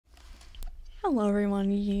Hello everyone,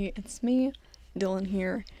 it's me, Dylan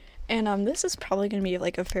here, and this is probably going to be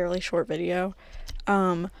like a fairly short video,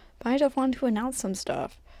 but I just wanted to announce some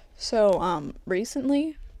stuff. So,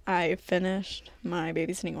 recently I finished my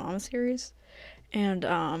Babysitting Mama series, and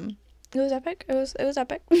it was epic. It was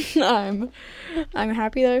epic. I'm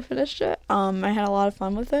happy that I finished it. I had a lot of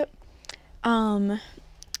fun with it.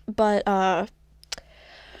 But I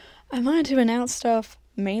wanted to announce stuff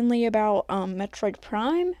mainly about Metroid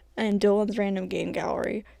Prime and Dylan's Random Game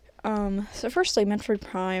Gallery. So firstly, Metroid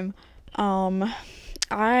Prime,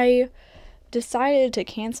 I decided to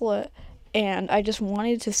cancel it, and I just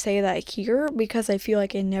wanted to say that here because I feel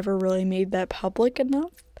like I never really made that public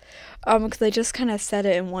enough. Because I just kind of said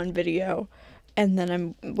it in one video, and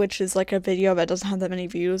then which is like a video that doesn't have that many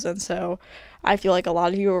views, and so I feel like a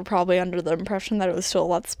lot of you were probably under the impression that it was still a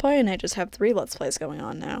Let's Play, and I just have 3 Let's Plays going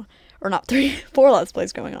on now. Or not 3, 4 Let's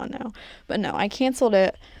Plays going on now. But no, I canceled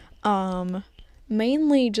it,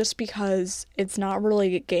 mainly just because it's not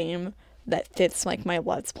really a game that fits, like, my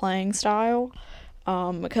Let's Playing style.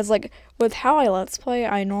 Because, like, with how I Let's Play,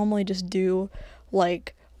 I normally just do,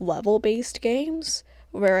 like, level-based games,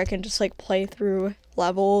 where I can just, like, play through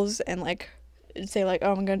levels and, like, say, like,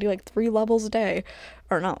 oh, I'm gonna do, like, 3 levels a day.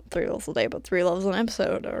 Or not 3 levels a day, but 3 levels an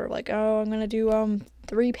episode. Or, like, oh, I'm gonna do,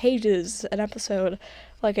 3 pages an episode,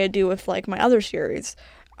 like I do with, like, my other series.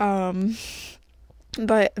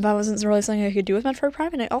 But that wasn't really something I could do with Metroid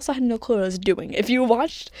Prime, and I also had no clue what I was doing. If you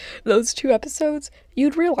watched those 2 episodes,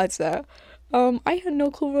 you'd realize that. I had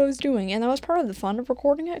no clue what I was doing, and that was part of the fun of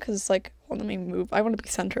recording it, because it's like, well, let me move, I want to be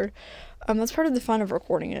centered. That's part of the fun of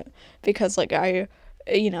recording it, because, like,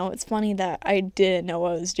 it's funny that I didn't know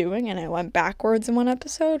what I was doing, and I went backwards in one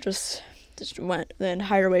episode, just went the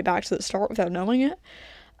entire way back to the start without knowing it.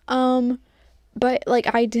 But, like,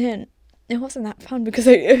 it wasn't that fun, because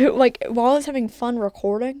like, while I was having fun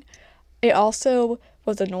recording, it also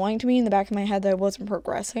was annoying to me in the back of my head that I wasn't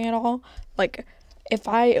progressing at all. Like, if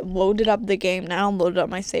I loaded up the game now and loaded up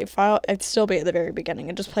my save file, I'd still be at the very beginning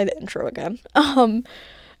and just play the intro again.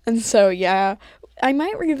 And so, yeah, I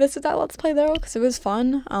might revisit that Let's Play, though, because it was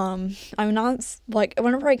fun. I'm not, like,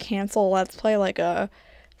 whenever I cancel a Let's Play, like,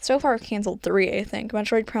 so far I've canceled 3, I think.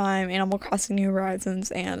 Metroid Prime, Animal Crossing New Horizons,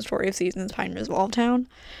 and Story of Seasons, Pioneer's Wall Town.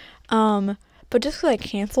 But just because I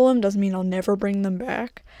cancel them doesn't mean I'll never bring them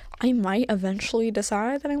back. I might eventually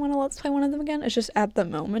decide that I want to Let's Play one of them again. It's just at the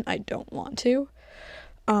moment I don't want to.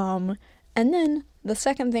 And then the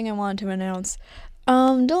second thing I wanted to announce,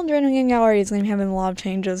 Dylan's Random Game Gallery is going to be having a lot of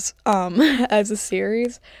changes, as a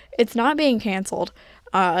series. It's not being canceled.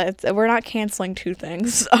 We're not canceling 2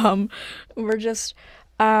 things. We're just,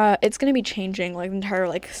 it's going to be changing, like, the entire,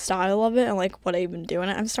 like, style of it and, like, what I've been doing.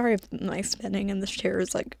 I'm sorry if my spinning in this chair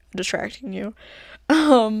is, like, distracting you.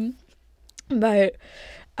 But,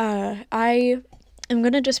 I am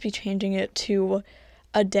going to just be changing it to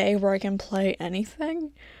a day where I can play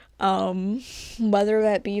anything, whether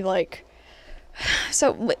that be, like,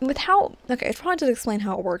 so with how, okay, I probably just explain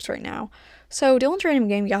how it works right now. So Dylan's Random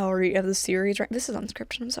Game Gallery of the series, right, this is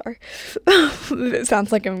unscripted, I'm sorry. It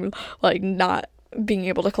sounds like I'm, like, not being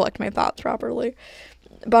able to collect my thoughts properly,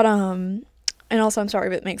 but, and also I'm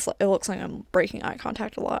sorry if it looks like I'm breaking eye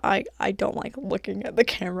contact a lot. I don't like looking at the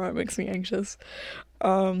camera, it makes me anxious.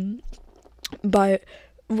 But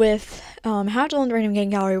with, how Dylan's Random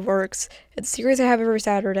Game Gallery works, it's a series I have every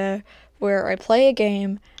Saturday, where I play a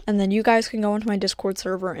game, and then you guys can go into my Discord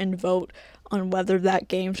server and vote on whether that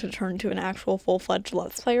game should turn into an actual full-fledged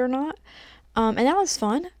Let's Play or not. And that was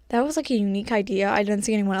fun. That was, like, a unique idea. I didn't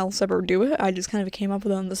see anyone else ever do it. I just kind of came up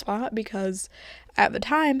with it on the spot, because at the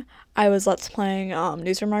time, I was Let's Playing,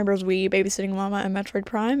 New Super Mario Bros. Wii, Babysitting Mama, and Metroid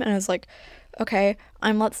Prime, and I was like, okay,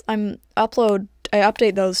 I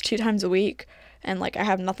update those 2 times a week, and, like, I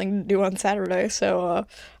have nothing to do on Saturday, so,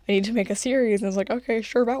 I need to make a series, and I was like, okay,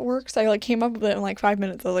 sure, that works. I, like, came up with it in, like, 5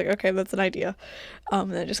 minutes. I was like, okay, that's an idea.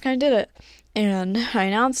 And I just kind of did it, and I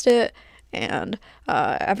announced it, and,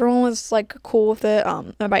 everyone was, like, cool with it.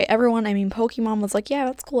 And by everyone, I mean Pokemon was like, yeah,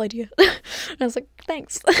 that's a cool idea. And I was like,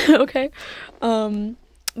 thanks. Okay.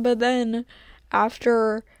 But then,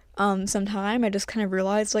 after, some time, I just kind of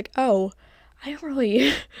realized, like, oh, I don't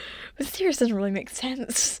really, this series doesn't really make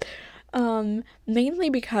sense. Mainly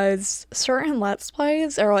because certain Let's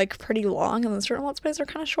Plays are, like, pretty long, and then certain Let's Plays are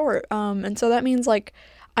kind of short, and so that means, like,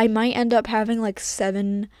 I might end up having, like,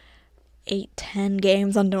 7, 8, 10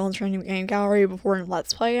 games on Dylan's Random Game Gallery before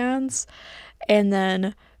Let's Play ends, and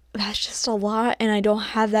then that's just a lot, and I don't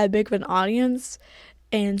have that big of an audience,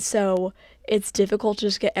 and so it's difficult to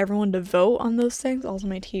just get everyone to vote on those things. Also,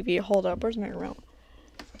 my TV, hold up, where's my remote?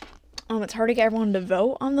 It's hard to get everyone to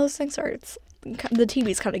vote on those things. Sorry, it's the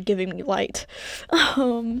TV's kind of giving me light.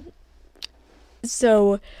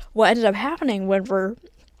 So what ended up happening whenever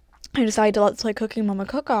I decided to let's play Cooking Mama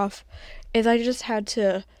Cook-Off is I just had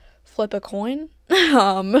to flip a coin,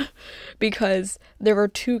 because there were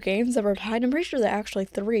 2 games that were tied. I'm pretty sure there are actually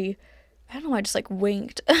 3. I don't know why I just, like,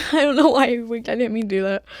 winked. I don't know why I winked. I didn't mean to do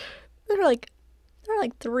that. There were like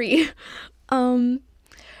 3. And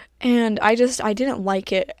I didn't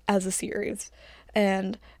like it as a series.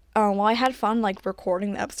 And while I had fun, like,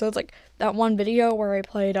 recording the episodes, like, that one video where I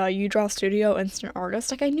played You Draw Studio Instant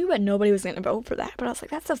Artist, like, I knew that nobody was gonna vote for that, but I was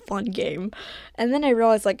like, that's a fun game. And then I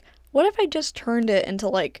realized, like, what if I just turned it into,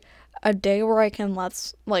 like, a day where I can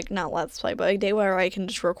not let's play, but a day where I can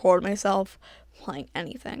just record myself playing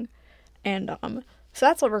anything. And, so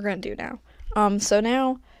that's what we're gonna do now. So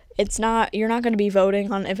now, you're not gonna be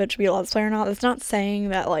voting on if it should be a let's play or not. It's not saying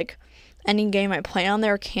that, like, any game I play on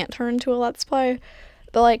there can't turn into a let's play.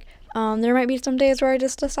 But, like, there might be some days where I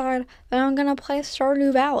just decide that I'm gonna play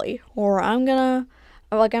Stardew Valley, or I'm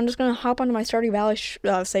just gonna hop onto my Stardew Valley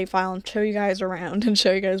save file and show you guys around and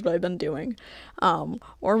show you guys what I've been doing.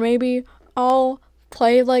 Or maybe I'll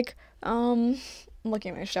play, like, look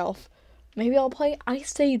at my shelf. Maybe I'll play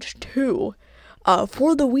Ice Age 2,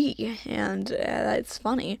 for the Wii, and it's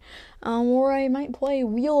funny. Or I might play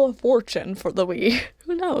Wheel of Fortune for the Wii.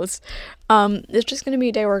 Who knows? It's just gonna be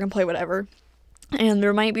a day where I can play whatever. And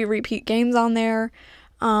there might be repeat games on there,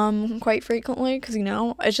 quite frequently, because,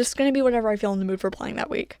 it's just going to be whatever I feel in the mood for playing that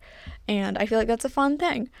week. And I feel like that's a fun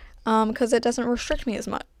thing, because it doesn't restrict me as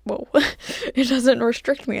much. Whoa. It doesn't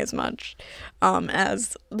restrict me as much,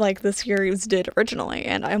 as, like, the series did originally,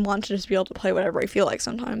 and I want to just be able to play whatever I feel like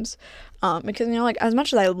sometimes, because, like, as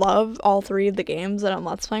much as I love all 3 of the games that I'm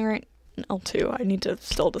Let's Playing right now, L2, I need to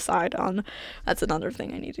still decide on. That's another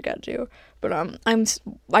thing I need to get to. But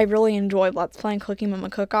I really enjoy Let's Playing Cooking Mama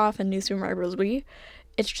Cook-Off and New Super Mario Bros. Wii.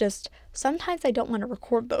 It's just sometimes I don't want to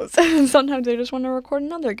record those. Sometimes I just want to record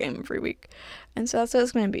another game every week. And so that's what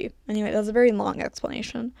it's going to be. Anyway, that's a very long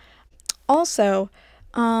explanation. Also,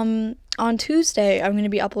 on Tuesday, I'm going to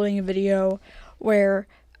be uploading a video where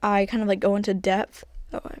I kind of, like, go into depth.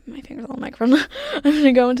 Oh, my finger's on the microphone. I'm going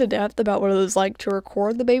to go into depth about what it was like to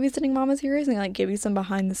record the Babysitting Mama series and, like, give you some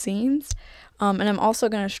behind the scenes. And I'm also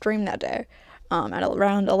going to stream that day at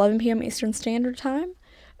around 11 p.m. Eastern Standard Time.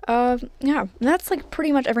 Yeah, that's, like,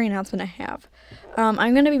 pretty much every announcement I have.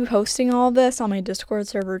 I'm going to be posting all this on my Discord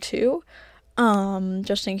server, too,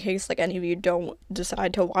 just in case, like, any of you don't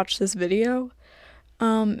decide to watch this video.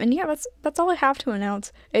 And yeah, that's all I have to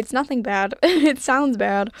announce. It's nothing bad. It sounds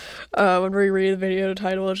bad, when we read the video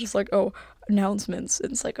title. It's just like, oh, announcements.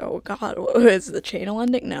 It's like, oh god, is the channel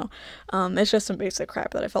ending? No. It's just some basic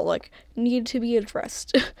crap that I felt like needed to be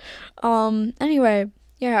addressed. Anyway,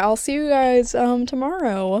 yeah, I'll see you guys,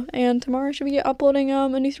 tomorrow. And tomorrow I should be uploading, a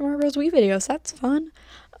New Super Mario Bros. Wii video, so that's fun.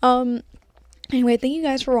 Anyway, thank you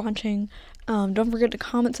guys for watching. Don't forget to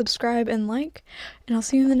comment, subscribe, and like, and I'll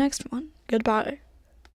see you in the next one. Goodbye.